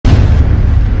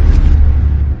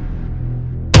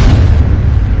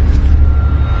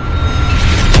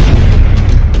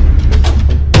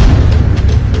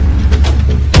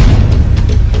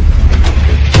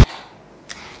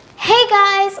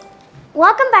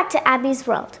welcome back to Abby's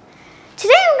World.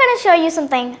 Today I'm going to show you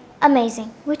something amazing,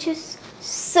 which is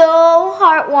so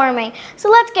heartwarming. So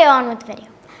let's get on with the video.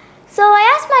 So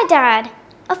I asked my dad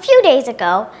a few days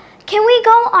ago, can we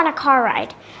go on a car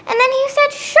ride? And then he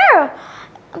said, sure,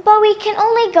 but we can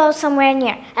only go somewhere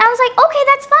near. And I was like, okay,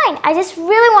 that's fine. I just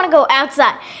really want to go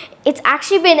outside. It's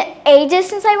actually been ages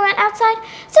since I went outside,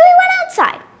 so we went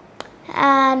outside.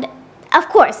 And of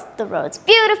course, the road's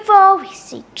beautiful, we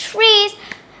see trees.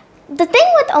 The thing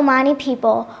with Omani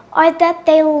people are that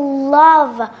they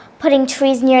love putting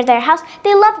trees near their house.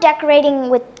 They love decorating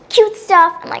with cute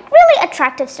stuff and like really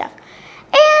attractive stuff.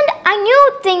 And I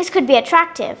knew things could be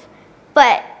attractive,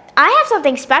 but I have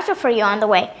something special for you on the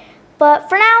way. But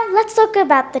for now, let's look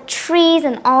about the trees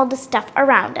and all the stuff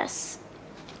around us.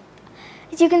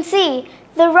 As you can see,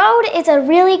 the road is a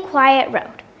really quiet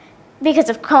road because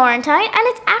of quarantine, and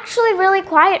it's actually really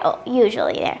quiet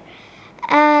usually there.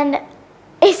 And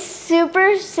it's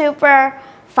super, super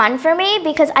fun for me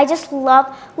because I just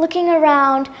love looking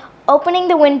around, opening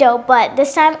the window, but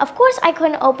this time, of course, I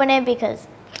couldn't open it because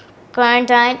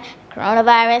quarantine,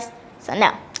 coronavirus, so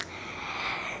no.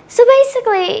 So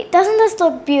basically, doesn't this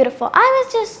look beautiful? I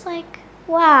was just like,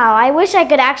 wow, I wish I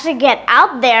could actually get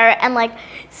out there and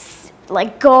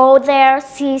like go there,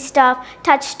 see stuff,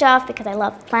 touch stuff, because I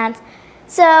love plants.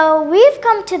 So we've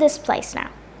come to this place now.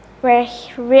 We're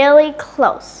really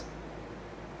close.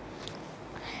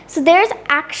 So there's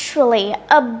actually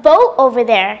a boat over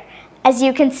there, as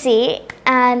you can see,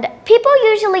 and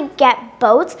people usually get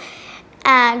boats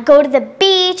and go to the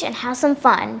beach and have some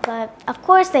fun, but of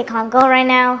course they can't go right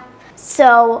now.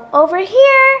 So over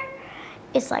here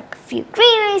is like a few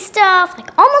greenery stuff,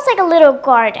 like almost like a little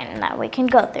garden that we can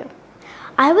go through.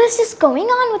 I was just going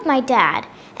on with my dad,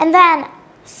 and then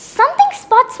something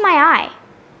spots my eye.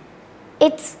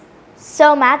 It's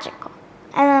so magical.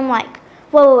 And I'm like,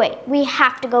 wait, we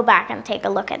have to go back and take a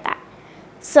look at that.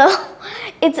 So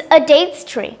it's a dates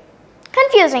tree.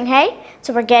 Confusing, hey?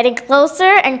 So we're getting closer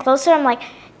and closer. I'm like,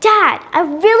 Dad, I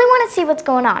really want to see what's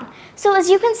going on. So as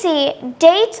you can see,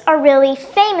 dates are really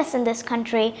famous in this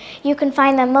country. You can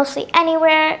find them mostly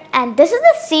anywhere, and this is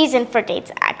the season for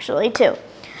dates actually too.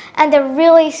 And they're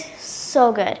really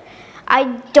so good.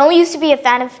 I don't used to be a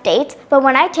fan of dates, but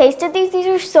when I tasted these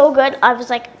are so good. I was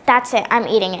like, that's it, I'm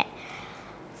eating it.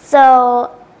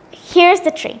 So here's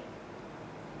the tree.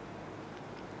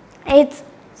 It's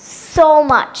so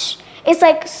much. It's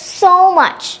like so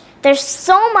much. There's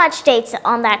so much dates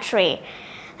on that tree.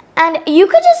 And you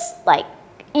could just like,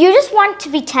 you just want to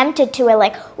be tempted to it,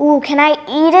 like, ooh, can I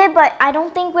eat it? But I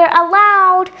don't think we're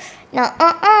allowed. No,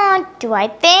 do I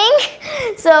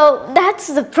think? So that's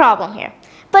the problem here.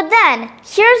 But then,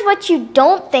 here's what you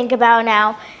don't think about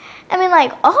now. I mean,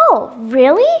 like, oh,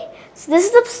 really? So this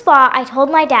is the spot I told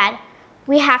my dad,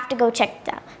 we have to go check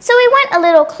it out. So we went a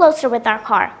little closer with our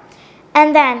car.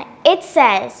 And then it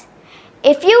says,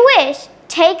 if you wish,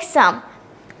 take some.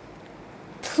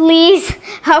 Please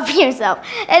help yourself.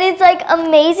 And it's like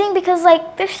amazing because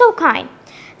like they're so kind.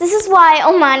 This is why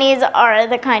Omanis are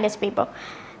the kindest people.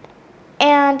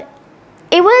 And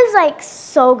it was like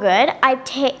so good. I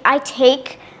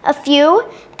take a few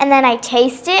and then I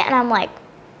taste it and I'm like,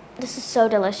 this is so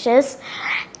delicious.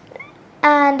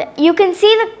 And you can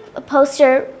see the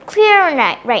poster clear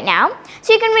right now,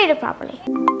 so you can read it properly.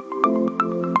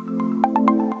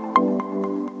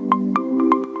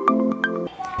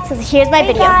 So here's my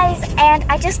video. Hey guys, and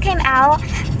I just came out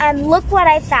and look what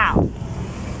I found.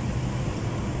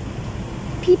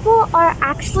 People are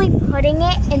actually putting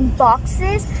it in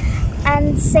boxes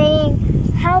and saying,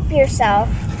 help yourself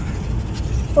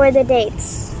for the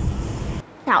dates.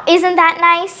 Now, isn't that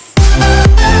nice?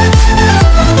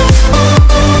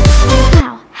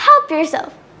 Now, help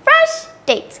yourself. Fresh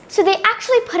dates. So they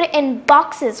actually put it in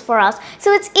boxes for us,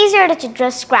 so it's easier to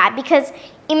just grab, because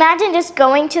imagine just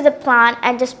going to the plant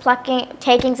and just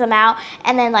taking some out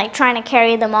and then like trying to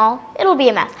carry them all. It'll be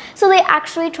a mess. So they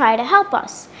actually try to help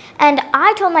us. And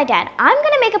I told my dad, I'm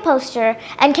gonna make a poster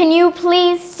and can you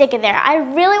please stick it there? I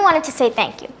really wanted to say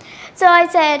thank you. So I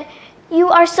said, you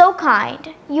are so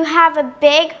kind. You have a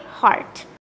big heart.